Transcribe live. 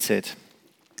started,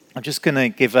 I'm just going to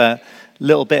give a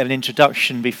little bit of an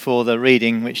introduction before the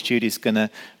reading, which Judy's going to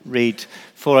read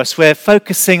for us. We're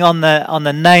focusing on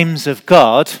the names of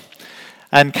God.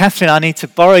 And Catherine, I need to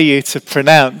borrow you to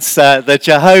pronounce the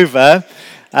Jehovah,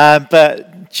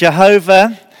 but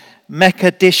Jehovah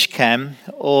Mekadishkem,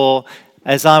 or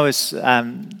as I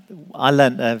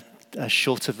learned a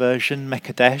shorter version,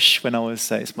 Mekadesh, when I was,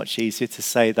 it's much easier to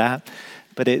say that,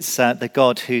 but it's the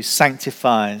God who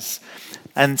sanctifies.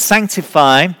 And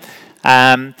sanctify,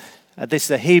 this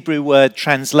is a Hebrew word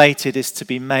translated is to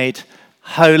be made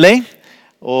holy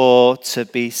or to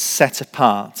be set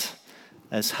apart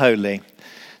as holy.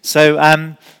 So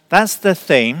that's the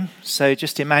theme. So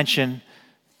just imagine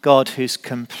God who's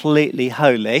completely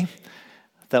holy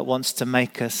that wants to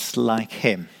make us like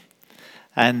him.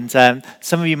 And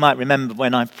some of you might remember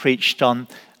when I preached on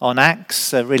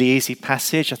Acts, a really easy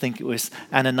passage. I think it was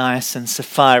Ananias and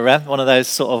Sapphira, one of those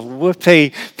sort of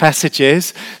whoopee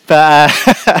passages. But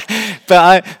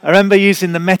I remember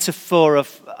using the metaphor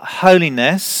of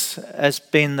holiness as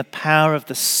being the power of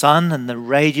the sun and the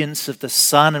radiance of the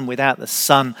sun. And without the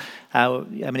sun,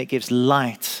 it gives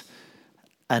light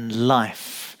and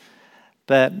life.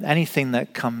 But anything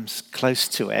that comes close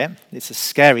to it, it's a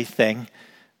scary thing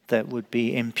that would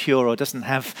be impure or doesn't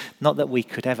have, not that we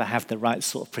could ever have the right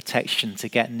sort of protection to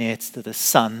get near to the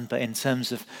sun, but in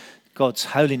terms of God's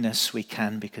holiness we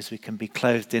can, because we can be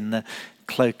clothed in the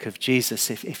cloak of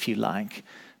Jesus, if you like.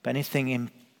 But anything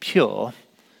impure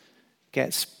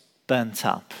gets burnt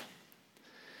up.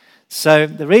 So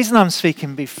the reason I'm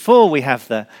speaking before we have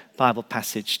the Bible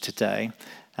passage today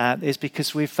is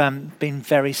because we've been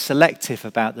very selective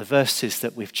about the verses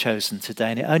that we've chosen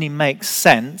today, and it only makes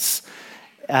sense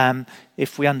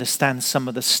if we understand some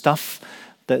of the stuff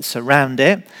that's around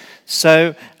it.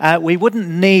 So we wouldn't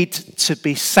need to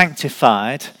be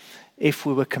sanctified if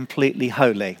we were completely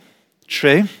holy.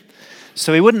 True?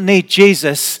 So we wouldn't need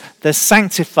Jesus, the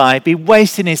sanctified, be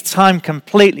wasting his time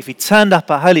completely if he turned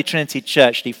up at Holy Trinity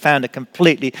Church and he found a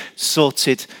completely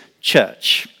sorted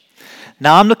church.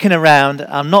 Now I'm looking around,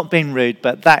 I'm not being rude,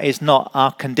 but that is not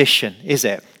our condition, is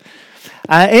it?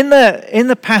 In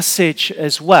the passage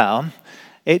as well,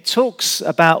 it talks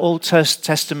about Old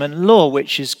Testament law,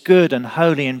 which is good and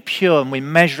holy and pure, and we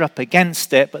measure up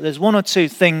against it. But there's one or two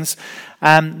things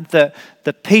that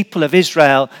the people of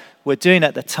Israel were doing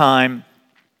at the time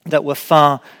that were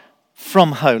far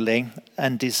from holy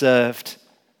and deserved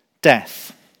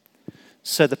death.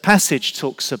 So the passage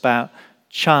talks about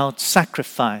child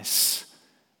sacrifice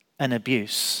and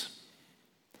abuse.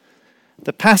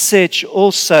 The passage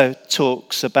also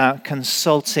talks about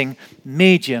consulting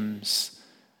mediums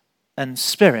and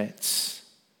spirits,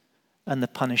 and the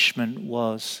punishment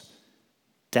was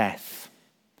death.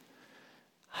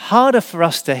 Harder for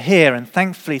us to hear, and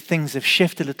thankfully things have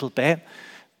shifted a little bit,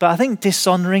 but I think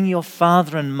dishonoring your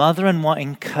father and mother and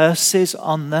wanting curses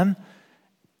on them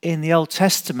in the Old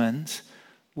Testament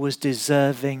was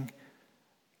deserving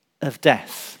of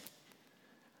death.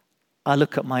 I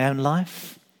look at my own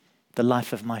life, the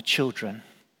life of my children,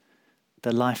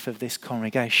 the life of this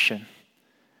congregation,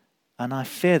 and I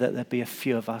fear that there'd be a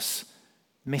few of us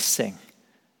missing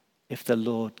if the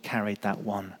Lord carried that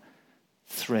one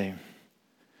through.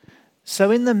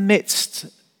 So in the midst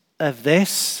of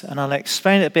this, and I'll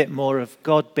explain it a bit more, of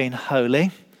God being holy,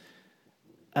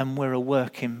 and we're a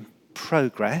work in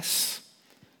progress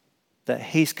that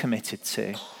he's committed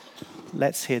to,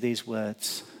 let's hear these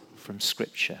words from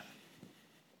Scripture.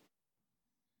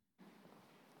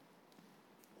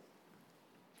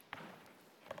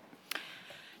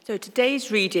 So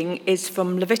today's reading is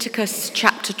from Leviticus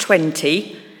chapter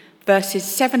 20, verses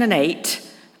 7 and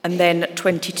 8, and then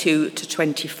 22 to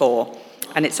 24.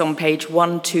 And it's on page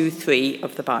 123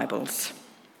 of the Bibles.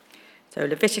 So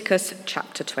Leviticus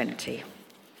chapter 20,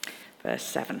 verse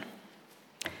 7.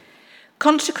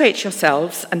 Consecrate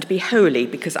yourselves and be holy,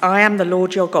 because I am the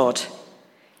Lord your God.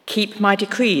 Keep my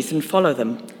decrees and follow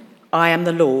them. I am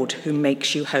the Lord who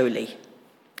makes you holy.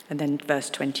 And then verse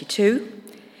 22.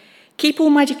 Keep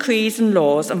all my decrees and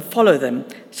laws and follow them,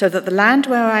 so that the land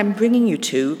where I am bringing you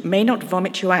to may not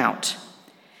vomit you out.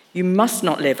 You must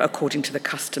not live according to the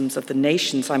customs of the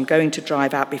nations I'm going to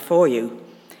drive out before you.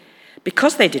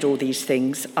 Because they did all these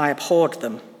things, I abhorred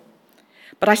them.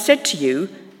 But I said to you,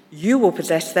 you will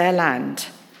possess their land.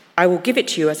 I will give it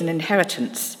to you as an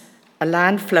inheritance, a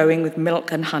land flowing with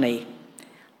milk and honey.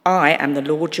 I am the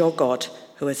Lord your God,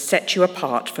 who has set you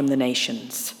apart from the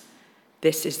nations.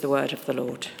 This is the word of the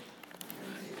Lord.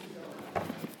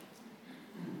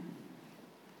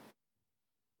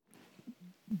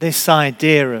 This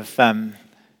idea of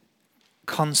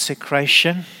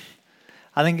consecration,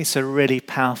 I think it's a really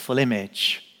powerful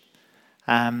image.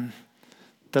 The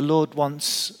Lord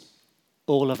wants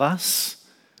all of us,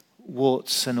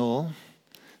 warts and all,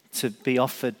 to be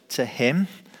offered to him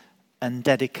and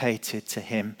dedicated to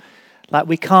him. Like,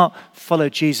 we can't follow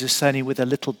Jesus only with a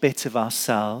little bit of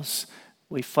ourselves.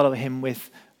 We follow him with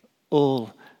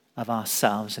all of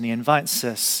ourselves. And he invites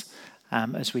us,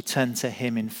 as we turn to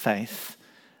him in faith,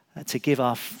 to give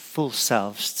our full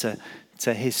selves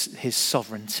to his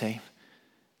sovereignty.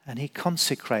 And he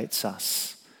consecrates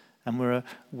us. And we're a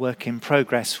work in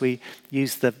progress. We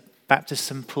use the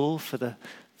baptism pool for the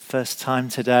first time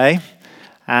today.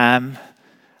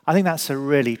 I think that's a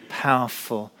really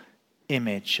powerful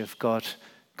image of God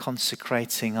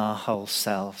consecrating our whole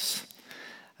selves.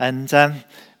 And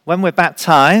when we're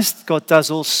baptized, God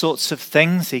does all sorts of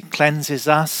things. He cleanses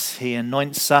us, he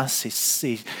anoints us,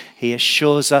 he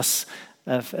assures us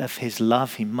of his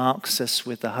love. He marks us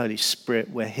with the Holy Spirit.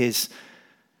 We're his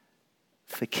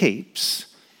for keeps.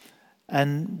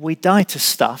 And we die to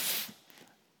stuff,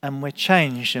 and we're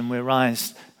changed, and we're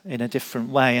raised in a different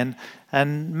way.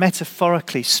 And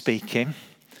metaphorically speaking,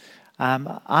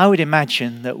 I would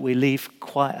imagine that we leave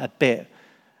quite a bit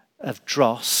of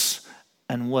dross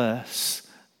and worse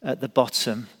at the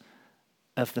bottom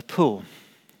of the pool.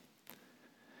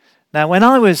 Now, when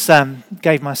I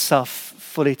gave myself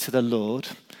fully to the Lord,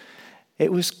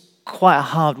 it was quite a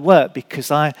hard work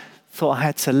because I thought I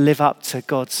had to live up to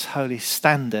God's holy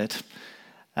standard,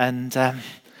 and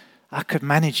I could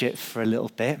manage it for a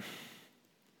little bit.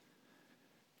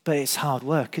 But it's hard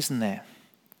work, isn't it?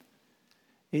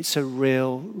 It's a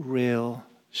real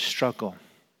struggle.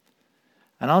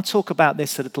 And I'll talk about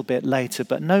this a little bit later,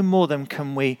 but no more than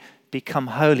can we become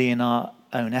holy in our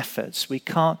own efforts. We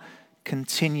can't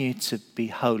continue to be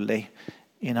holy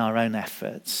in our own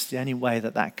efforts. The only way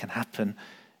that can happen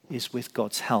is with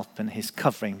God's help and his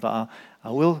covering. But I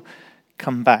will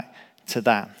come back to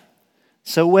that.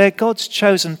 So we're God's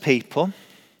chosen people.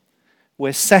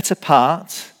 We're set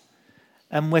apart.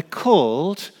 And we're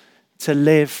called to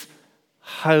live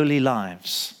holy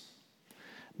lives.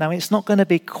 Now, it's not going to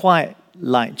be quite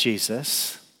like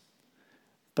Jesus,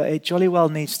 but it jolly well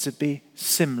needs to be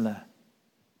similar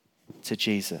to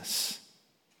Jesus.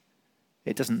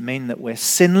 It doesn't mean that we're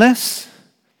sinless.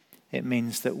 It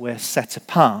means that we're set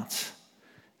apart.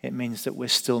 It means that we're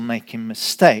still making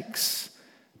mistakes,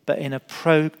 but in a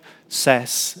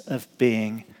process of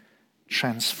being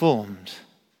transformed.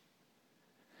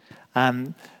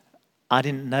 I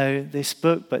didn't know this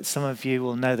book, but some of you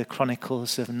will know the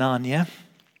Chronicles of Narnia.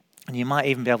 And you might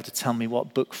even be able to tell me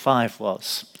what book 5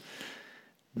 was.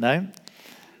 No?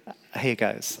 Here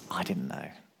goes. I didn't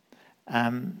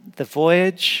know. The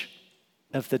Voyage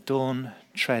of the Dawn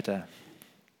Treader.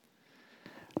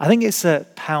 I think it's a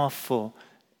powerful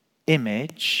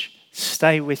image,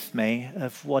 stay with me,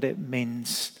 of what it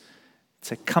means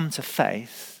to come to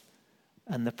faith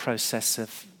and the process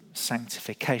of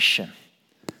sanctification.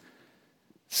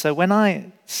 So when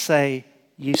I say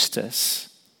Eustace,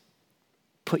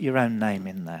 put your own name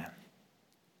in there.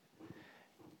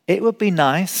 It would be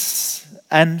nice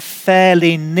and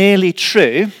fairly nearly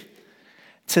true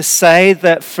to say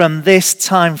that from this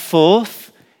time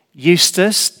forth,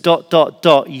 Eustace ...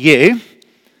 you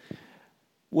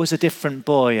was a different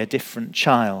boy, a different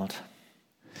child.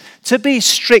 To be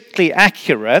strictly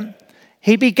accurate,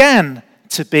 he began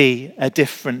to be a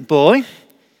different boy.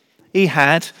 He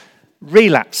had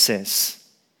relapses.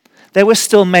 There were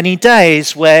still many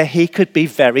days where he could be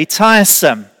very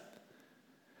tiresome.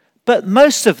 But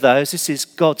most of those, this is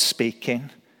God speaking,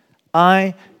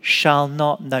 I shall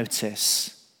not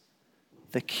notice.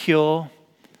 The cure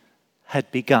had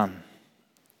begun.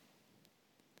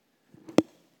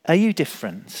 Are you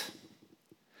different?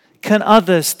 Can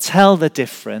others tell the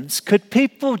difference? Could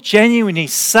people genuinely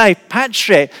say,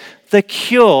 Patrick, the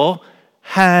cure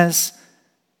has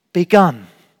begun?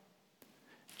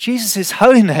 Jesus'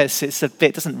 holiness,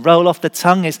 doesn't roll off the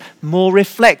tongue, is more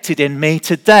reflected in me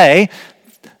today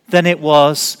than it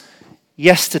was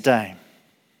yesterday.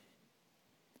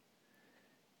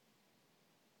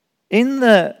 In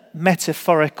the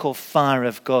metaphorical fire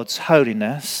of God's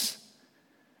holiness,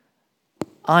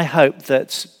 I hope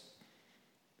that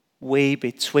we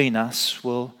between us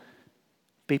will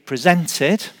be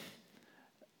presented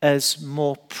as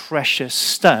more precious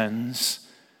stones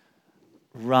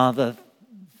rather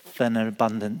than an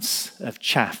abundance of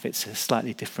chaff. It's a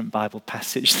slightly different Bible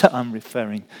passage that I'm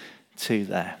referring to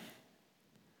there.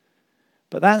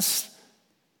 But that's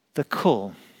the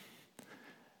call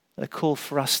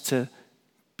for us to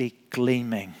be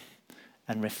gleaming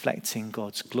and reflecting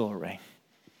God's glory,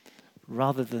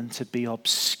 rather than to be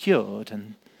obscured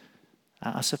and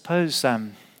I suppose,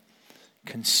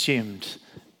 consumed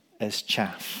as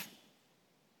chaff.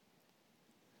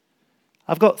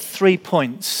 I've got 3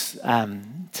 points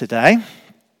today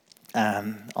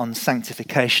on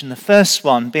sanctification. The first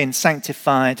one, being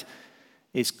sanctified,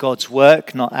 is God's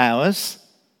work, not ours.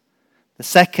 The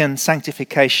second,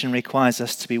 sanctification requires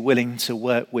us to be willing to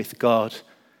work with God,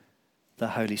 the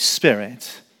Holy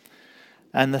Spirit.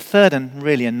 And the third and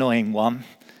really annoying one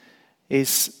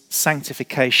is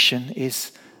sanctification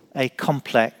is a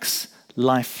complex,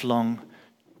 lifelong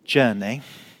journey.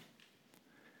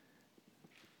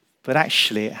 But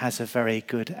actually it has a very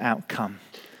good outcome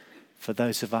for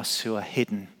those of us who are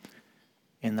hidden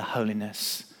in the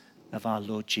holiness of our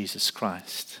Lord Jesus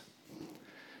Christ.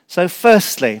 So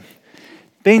firstly,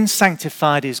 being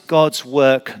sanctified is God's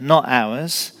work, not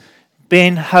ours.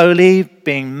 Being holy,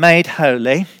 being made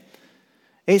holy,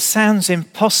 it sounds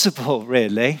impossible,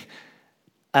 really,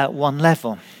 at one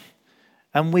level.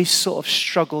 And we sort of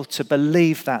struggle to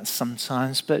believe that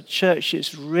sometimes. But church,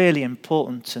 it's really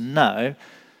important to know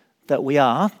that we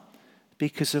are,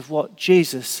 because of what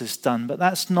Jesus has done. But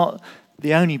that's not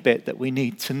the only bit that we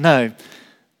need to know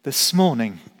this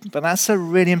morning. But that's a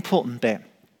really important bit.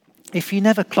 If you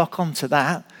never clock onto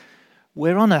that,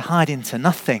 we're on a hide into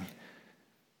nothing,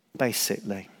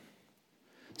 basically.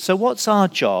 So what's our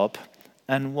job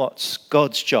and what's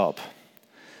God's job?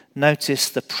 Notice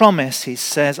the promise. He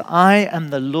says, I am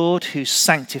the Lord who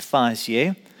sanctifies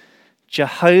you.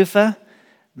 Jehovah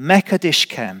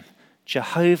Mekadishkem.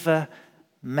 Jehovah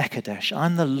Mekadesh.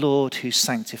 I'm the Lord who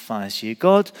sanctifies you.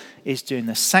 God is doing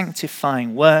the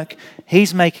sanctifying work.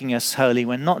 He's making us holy.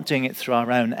 We're not doing it through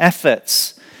our own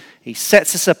efforts. He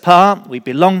sets us apart. We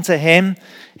belong to him.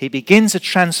 He begins a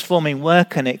transforming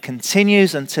work and it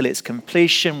continues until its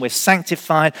completion. We're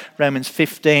sanctified, Romans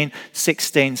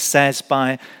 15:16 says,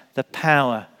 by the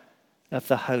power of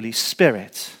the Holy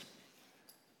Spirit.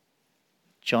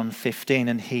 John 15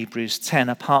 and Hebrews 10,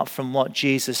 apart from what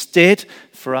Jesus did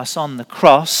for us on the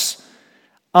cross,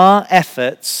 our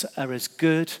efforts are as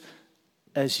good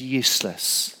as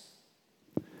useless.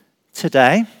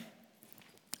 Today,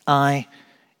 I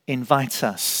invite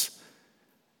us,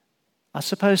 I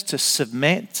suppose, to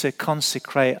submit, to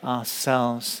consecrate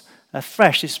ourselves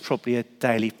afresh. It's probably a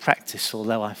daily practice,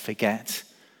 although I forget,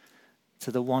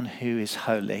 to the one who is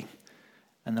holy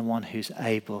and the one who's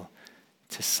able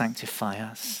to sanctify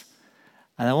us.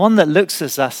 And the one that looks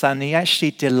at us and he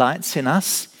actually delights in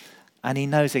us and he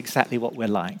knows exactly what we're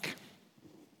like.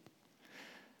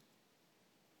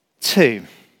 2,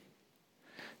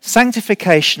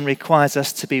 sanctification requires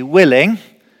us to be willing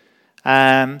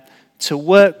to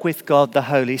work with God, the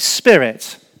Holy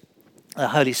Spirit. The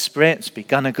Holy Spirit's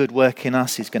begun a good work in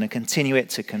us. He's going to continue it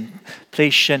to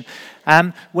completion.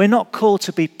 We're not called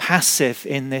to be passive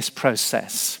in this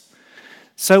process.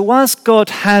 So whilst God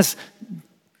has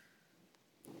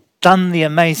done the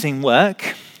amazing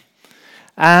work,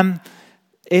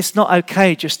 it's not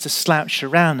okay just to slouch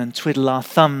around and twiddle our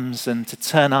thumbs and to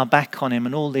turn our back on him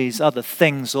and all these other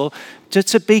things, or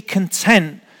to be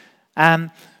content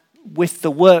with the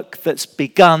work that's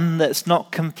begun, that's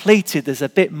not completed. There's a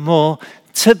bit more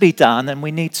to be done, and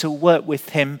we need to work with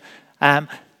him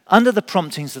under the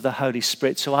promptings of the Holy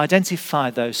Spirit to identify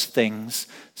those things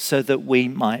so that we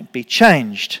might be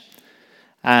changed.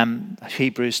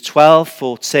 Hebrews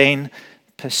 12:14,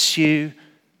 pursue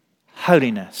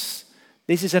holiness.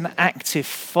 This is an active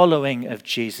following of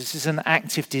Jesus. This is an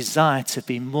active desire to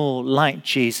be more like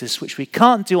Jesus, which we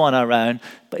can't do on our own,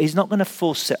 but he's not going to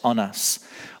force it on us.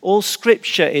 All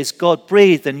scripture is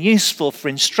God-breathed and useful for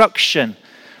instruction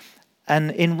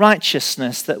and in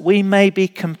righteousness, that we may be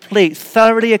complete,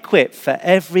 thoroughly equipped for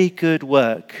every good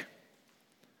work.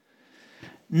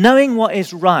 Knowing what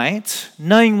is right,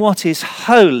 knowing what is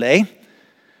holy,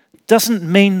 doesn't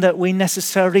mean that we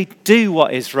necessarily do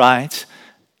what is right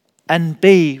and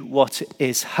be what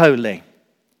is holy.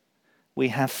 We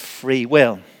have free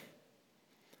will.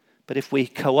 But if we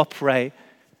cooperate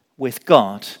with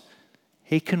God,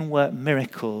 he can work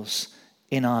miracles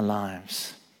in our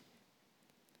lives.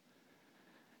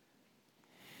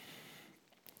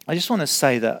 I just want to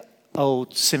say that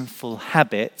old sinful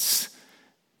habits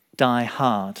die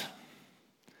hard.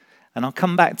 And I'll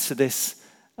come back to this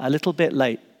a little bit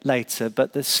later,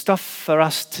 but there's stuff for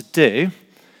us to do.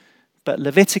 But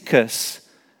Leviticus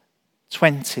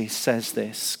 20 says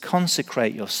this: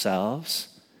 consecrate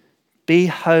yourselves, be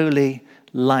holy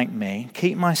like me,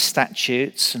 keep my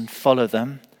statutes and follow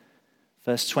them.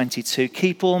 Verse 22,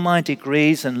 keep all my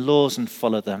decrees and laws and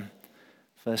follow them.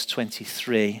 Verse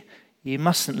 23, you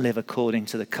mustn't live according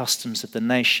to the customs of the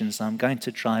nations I'm going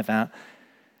to drive out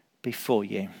before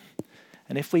you.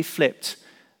 And if we flipped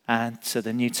to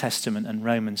the New Testament and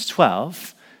Romans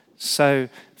 12, so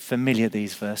familiar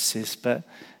these verses, but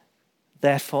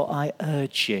therefore I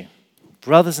urge you,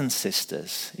 brothers and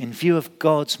sisters, in view of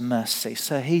God's mercy,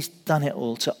 so he's done it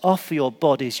all, to offer your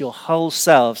bodies, your whole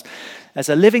selves, as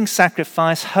a living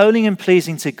sacrifice, holy and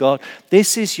pleasing to God.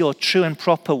 This is your true and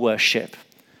proper worship.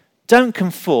 Don't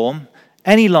conform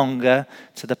any longer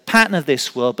to the pattern of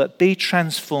this world, but be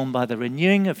transformed by the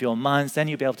renewing of your minds. Then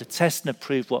you'll be able to test and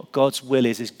approve what God's will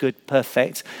is, his good,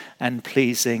 perfect, and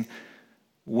pleasing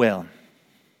will.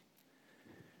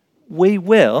 We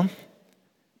will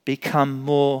become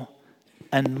more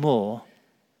and more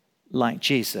like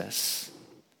Jesus,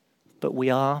 but we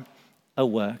are a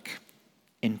work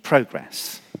in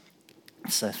progress.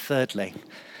 So thirdly,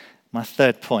 my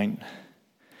third point,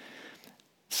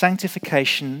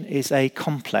 sanctification is a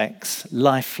complex,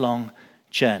 lifelong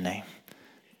journey,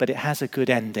 but it has a good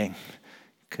ending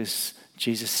because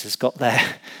Jesus has got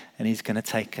there and he's going to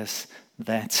take us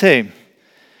there too.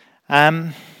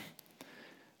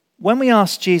 When we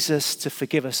ask Jesus to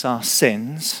forgive us our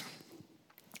sins,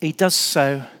 he does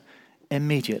so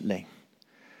immediately.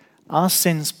 Our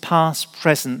sins, past,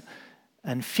 present,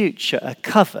 and future, are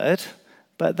covered,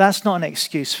 but that's not an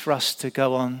excuse for us to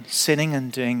go on sinning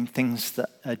and doing things that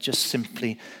are just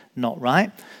simply not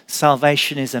right.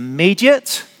 Salvation is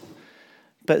immediate,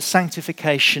 but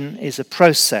sanctification is a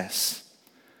process.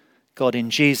 God in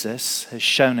Jesus has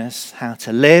shown us how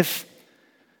to live.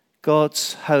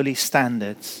 God's holy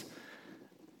standards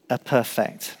are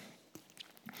perfect.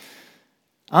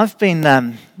 I've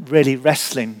been really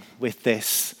wrestling with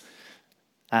this.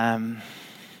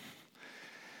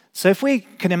 So if we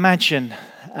can imagine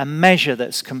a measure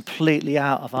that's completely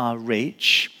out of our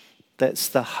reach, that's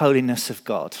the holiness of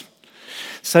God.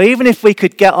 So even if we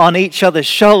could get on each other's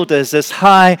shoulders as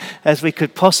high as we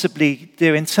could possibly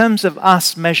do in terms of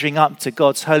us measuring up to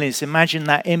God's holiness, imagine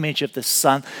that image of the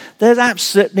sun. There's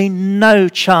absolutely no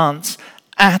chance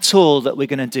at all that we're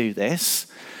going to do this.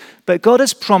 But God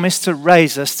has promised to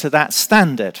raise us to that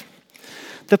standard.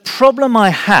 The problem I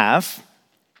have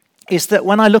is that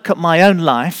when I look at my own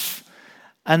life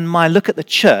and I look at the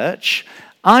church,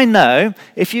 I know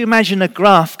if you imagine a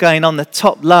graph going on the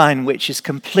top line, which is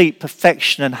complete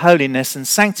perfection and holiness and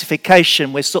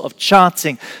sanctification, we're sort of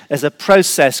charting as a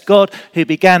process. God, who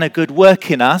began a good work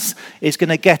in us, is going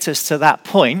to get us to that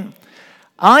point.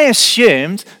 I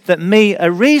assumed that me,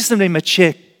 a reasonably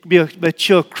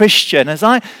mature Christian, as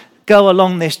I go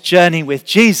along this journey with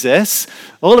Jesus,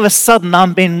 all of a sudden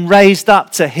I'm being raised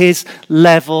up to his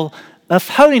level of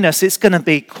holiness. It's going to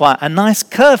be quite a nice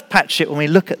curve, Patrick, when we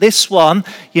look at this one,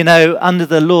 under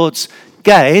the Lord's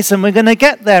gaze, and we're going to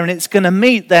get there and it's going to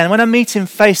meet there. And when I meet him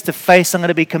face to face, I'm going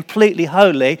to be completely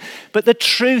holy. But the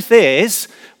truth is,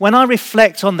 when I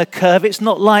reflect on the curve, it's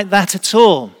not like that at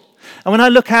all. And when I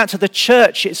look out to the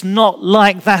church, it's not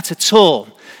like that at all.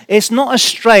 It's not a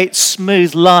straight,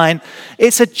 smooth line.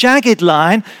 It's a jagged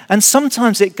line, and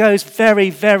sometimes it goes very,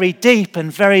 very deep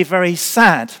and very, very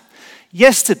sad.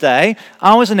 Yesterday,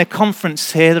 I was in a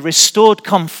conference here, the Restored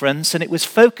Conference, and it was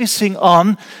focusing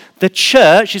on the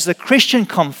church, is the Christian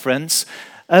conference,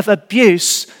 of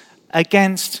abuse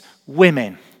against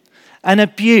women and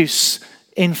abuse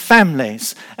in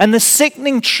families. And the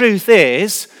sickening truth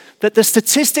is that the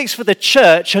statistics for the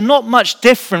church are not much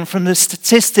different from the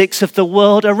statistics of the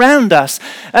world around us.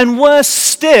 And worse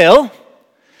still,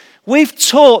 we've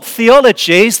taught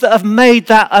theologies that have made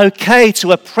that okay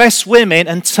to oppress women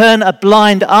and turn a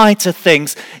blind eye to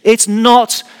things. It's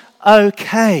not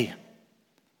okay.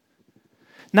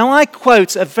 Now, I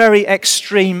quote a very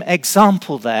extreme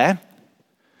example there,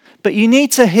 but you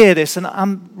need to hear this, and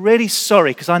I'm really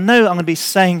sorry because I know I'm going to be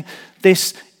saying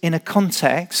this in a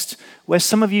context where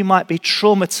some of you might be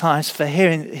traumatized for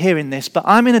hearing this, but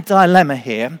I'm in a dilemma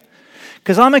here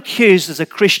because I'm accused as a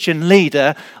Christian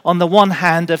leader, on the one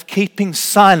hand, of keeping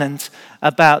silent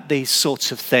about these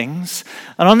sorts of things.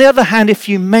 And on the other hand, if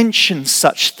you mention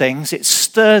such things, it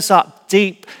stirs up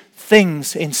deep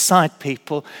things inside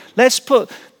people. Let's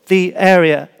put the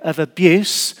area of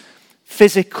abuse,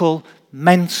 physical,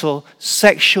 mental,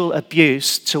 sexual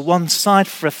abuse to one side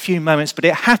for a few moments, but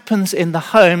it happens in the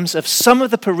homes of some of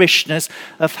the parishioners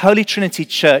of Holy Trinity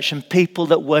Church and people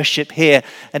that worship here,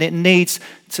 and it needs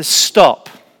to stop.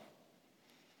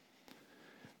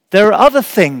 There are other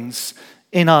things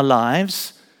in our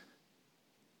lives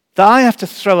that I have to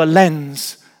throw a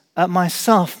lens at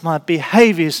myself, my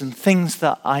behaviors and things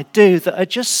that I do that are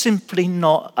just simply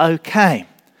not okay.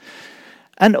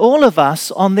 And all of us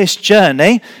on this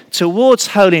journey towards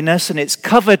holiness, and it's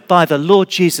covered by the Lord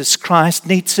Jesus Christ,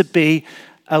 need to be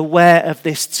aware of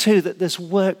this too, that there's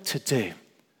work to do.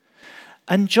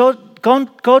 And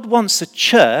God wants a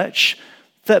church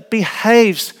that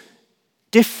behaves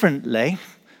differently,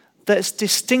 that's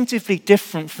distinctively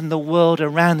different from the world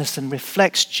around us and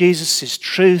reflects Jesus'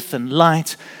 truth and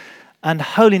light and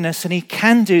holiness. And he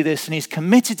can do this, and he's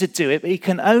committed to do it, but he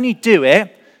can only do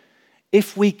it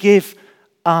if we give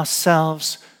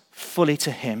ourselves fully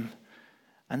to him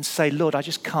and say, Lord, I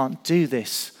just can't do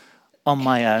this on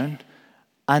my own.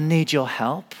 I need your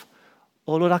help.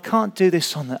 Or Lord, I can't do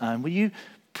this on my own. Will you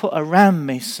put around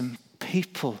me some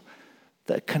people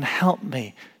that can help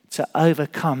me to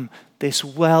overcome this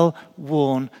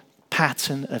well-worn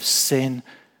pattern of sin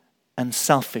and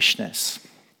selfishness?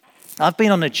 I've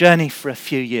been on a journey for a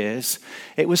few years.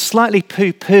 It was slightly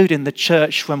poo-pooed in the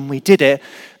church when we did it,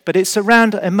 but it's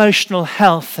around emotional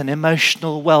health and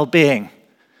emotional well-being,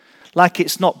 like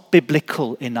it's not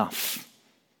biblical enough.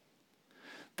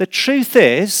 The truth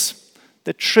is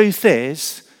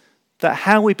that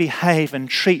how we behave and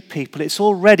treat people,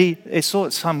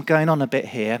 I'm going on a bit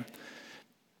here.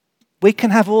 We can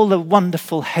have all the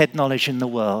wonderful head knowledge in the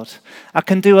world. I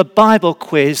can do a Bible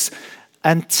quiz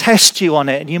and test you on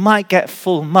it, and you might get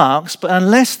full marks, but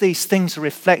unless these things are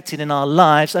reflected in our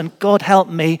lives, and God help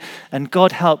me and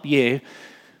God help you,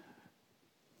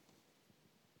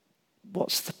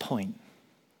 what's the point?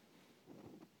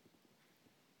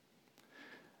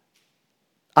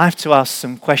 I have to ask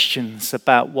some questions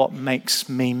about what makes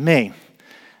me me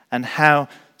and how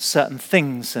certain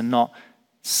things are not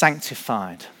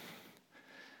sanctified.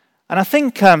 And I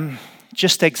think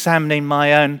just examining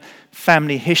my own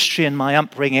family history and my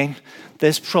upbringing,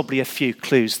 there's probably a few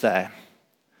clues there.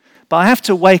 But I have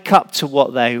to wake up to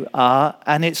what they are,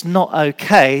 and it's not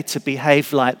okay to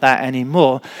behave like that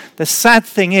anymore. The sad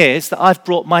thing is that I've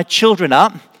brought my children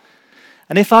up,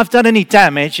 and if I've done any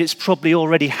damage, it's probably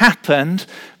already happened.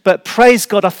 But praise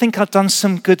God, I think I've done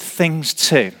some good things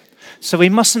too. So we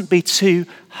mustn't be too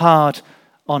hard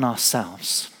on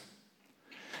ourselves.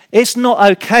 It's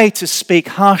not okay to speak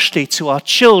harshly to our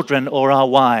children or our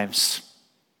wives.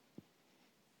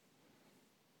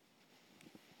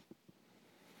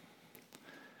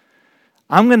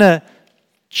 I'm going to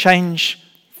change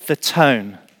the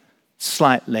tone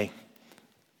slightly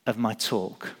of my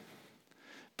talk,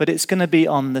 but it's going to be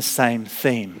on the same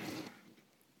theme.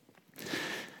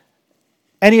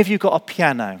 Any of you got a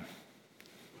piano?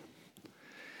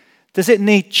 Does it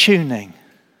need tuning?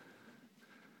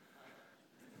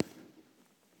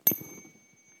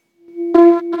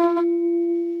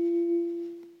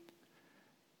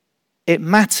 It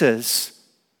matters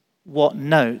what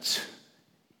note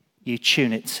you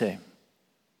tune it to.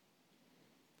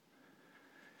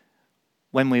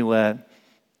 When we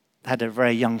had a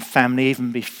very young family,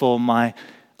 even before my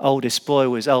oldest boy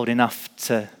was old enough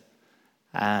to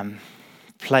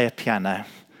play a piano,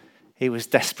 he was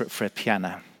desperate for a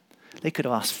piano. They could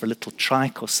have asked for a little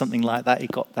trike or something like that. He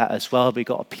got that as well. We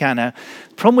got a piano.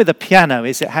 The problem with a piano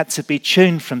is it had to be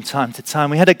tuned from time to time.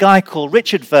 We had a guy called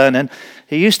Richard Vernon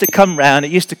who used to come round.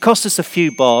 It used to cost us a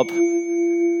few bob.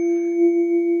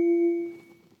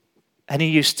 And he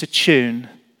used to tune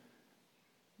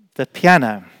the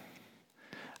piano.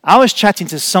 I was chatting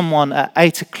to someone at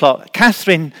 8 o'clock.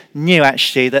 Catherine knew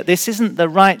actually that this isn't the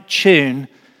right tune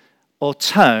or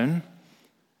tone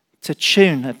to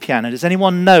tune a piano. Does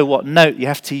anyone know what note you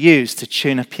have to use to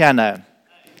tune a piano?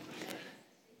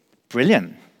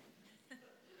 Brilliant.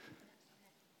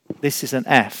 This is an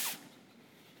F.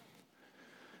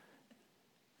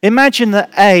 Imagine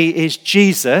that A is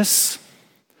Jesus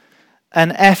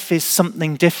and F is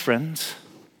something different.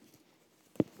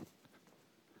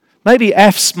 Maybe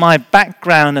F's my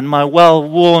background and my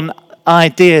well-worn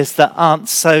ideas that aren't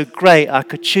so great. I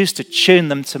could choose to tune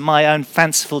them to my own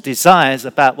fanciful desires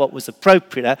about what was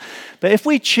appropriate. But if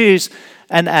we choose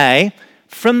an A,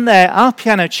 from there, our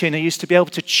piano tuner used to be able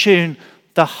to tune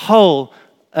the whole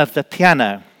of the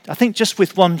piano. I think just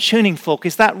with one tuning fork.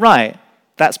 Is that right?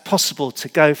 That's possible to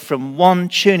go from one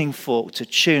tuning fork to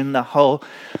tune the whole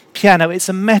piano. It's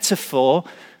a metaphor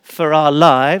for our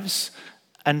lives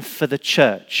and for the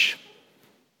church.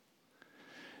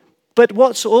 But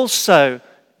what's also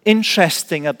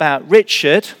interesting about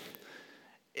Richard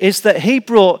is that he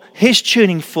brought his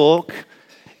tuning fork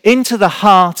into the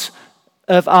heart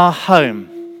of our home.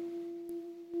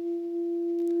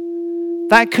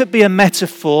 That could be a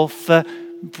metaphor for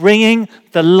bringing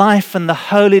the life and the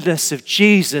holiness of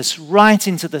Jesus right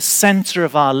into the center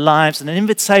of our lives, and an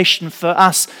invitation for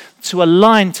us to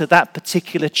align to that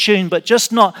particular tune, but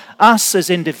just not us as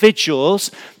individuals,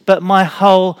 but my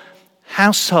whole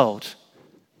household.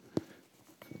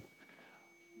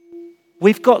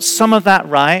 We've got some of that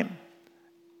right,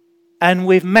 and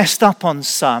we've messed up on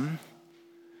some,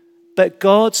 but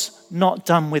God's not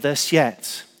done with us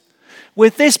yet.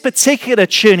 With this particular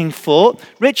tuning fork,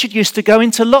 Richard used to go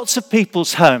into lots of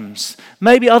people's homes,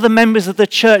 maybe other members of the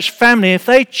church family. If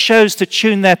they chose to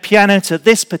tune their piano to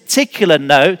this particular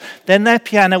note, then their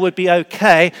piano would be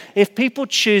okay. If people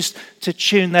choose to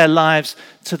tune their lives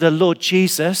to the Lord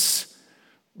Jesus,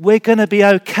 we're going to be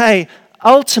okay.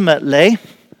 Ultimately,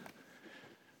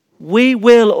 we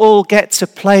will all get to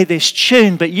play this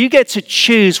tune, but you get to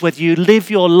choose whether you live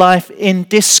your life in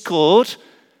discord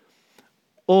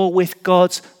or with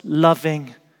God's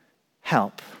loving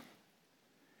help.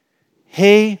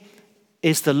 He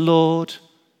is the Lord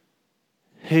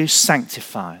who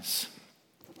sanctifies.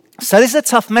 So this is a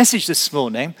tough message this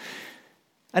morning,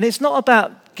 and it's not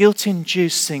about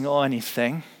guilt-inducing or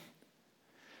anything,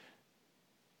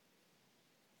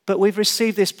 but we've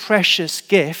received this precious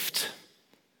gift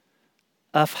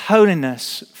of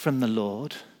holiness from the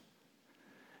Lord.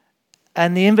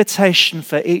 And the invitation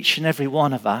for each and every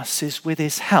one of us is, with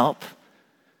his help,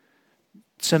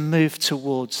 to move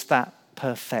towards that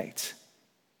perfect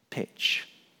pitch.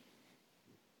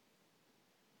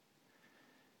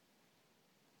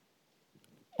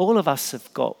 All of us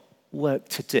have got work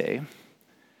to do.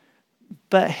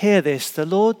 But hear this, the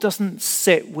Lord doesn't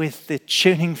sit with the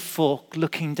tuning fork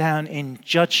looking down in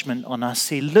judgment on us.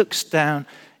 He looks down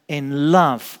in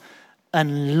love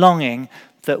and longing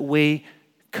that we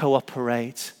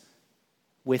cooperate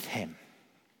with him.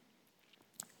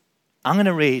 I'm going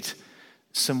to read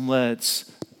some words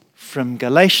from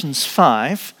Galatians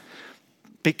 5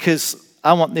 because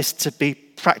I want this to be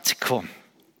practical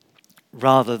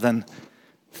rather than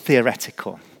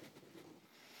theoretical.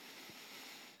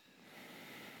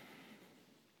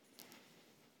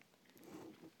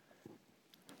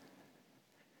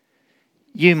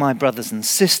 You, my brothers and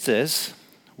sisters,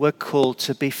 were called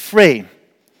to be free.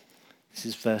 This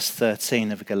is verse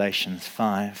 13 of Galatians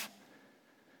 5.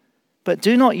 But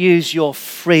do not use your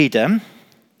freedom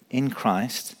in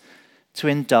Christ to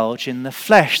indulge in the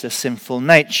flesh, the sinful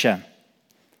nature.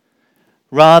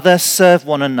 Rather, serve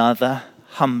one another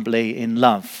humbly in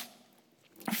love.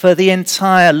 For the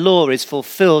entire law is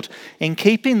fulfilled in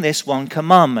keeping this one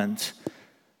commandment: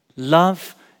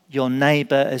 love your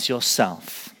neighbor as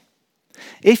yourself.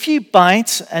 If you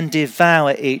bite and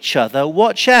devour each other,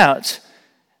 watch out,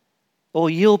 or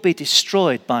you'll be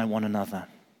destroyed by one another.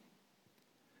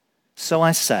 So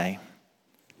I say,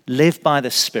 live by the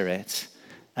Spirit,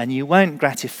 and you won't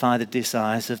gratify the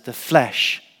desires of the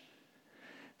flesh.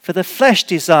 For the flesh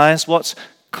desires what's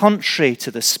contrary to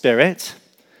the Spirit,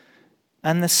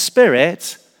 and the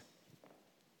Spirit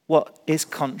what is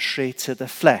contrary to the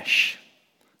flesh.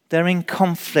 They're in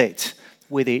conflict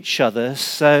with each other,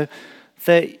 so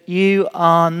that you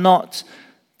are not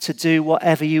to do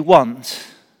whatever you want.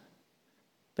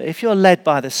 But if you're led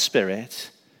by the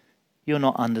Spirit, you're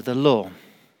not under the law.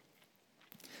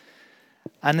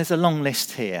 And there's a long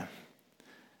list here.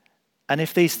 And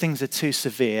if these things are too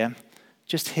severe,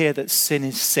 just hear that sin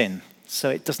is sin, so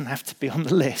it doesn't have to be on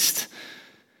the list.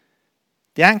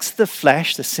 The acts of the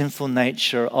flesh, the sinful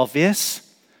nature, are obvious: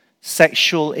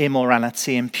 sexual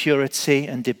immorality, impurity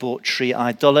and debauchery,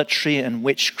 idolatry and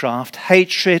witchcraft,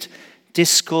 hatred,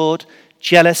 discord,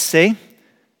 jealousy,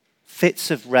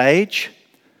 fits of rage,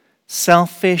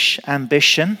 selfish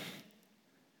ambition,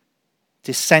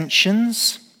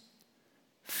 dissensions,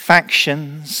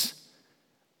 factions,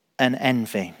 and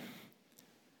envy,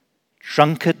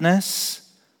 drunkenness,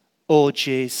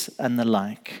 orgies, and the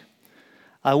like.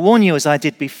 I warn you, as I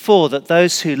did before, that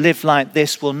those who live like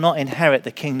this will not inherit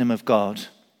the kingdom of God.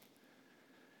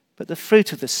 But the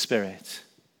fruit of the Spirit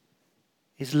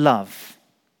is love,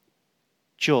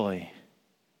 joy,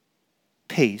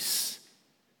 peace,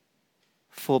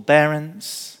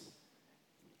 forbearance,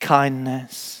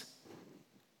 kindness,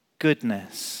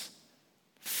 goodness,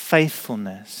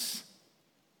 faithfulness,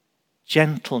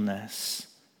 gentleness,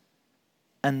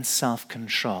 and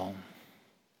self-control.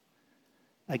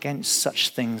 Against such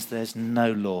things there's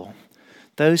no law.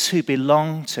 Those who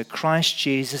belong to Christ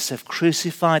Jesus have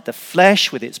crucified the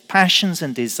flesh with its passions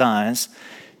and desires.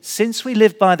 Since we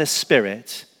live by the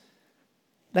Spirit,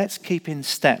 let's keep in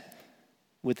step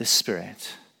with the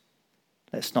Spirit.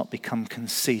 Let's not become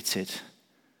conceited,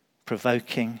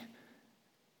 provoking,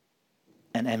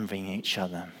 and envying each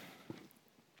other.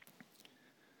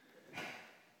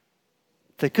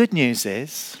 The good news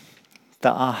is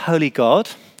that our holy God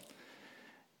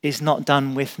is not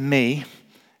done with me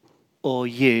or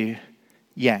you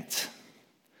yet.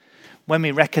 When we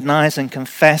recognize and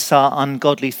confess our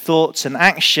ungodly thoughts and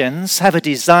actions, have a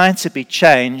desire to be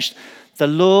changed, the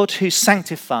Lord who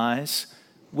sanctifies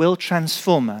will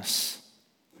transform us.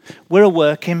 We're a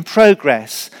work in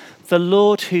progress. The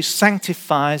Lord who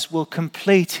sanctifies will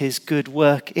complete his good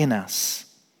work in us.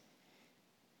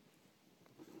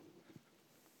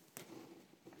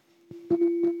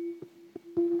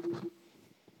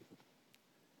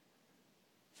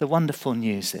 The wonderful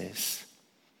news is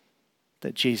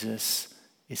that Jesus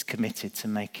is committed to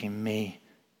making me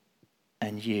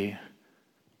and you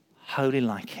holy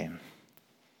like him.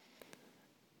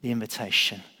 The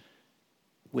invitation,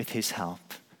 with his help,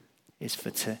 is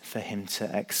for him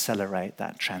to accelerate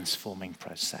that transforming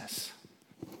process.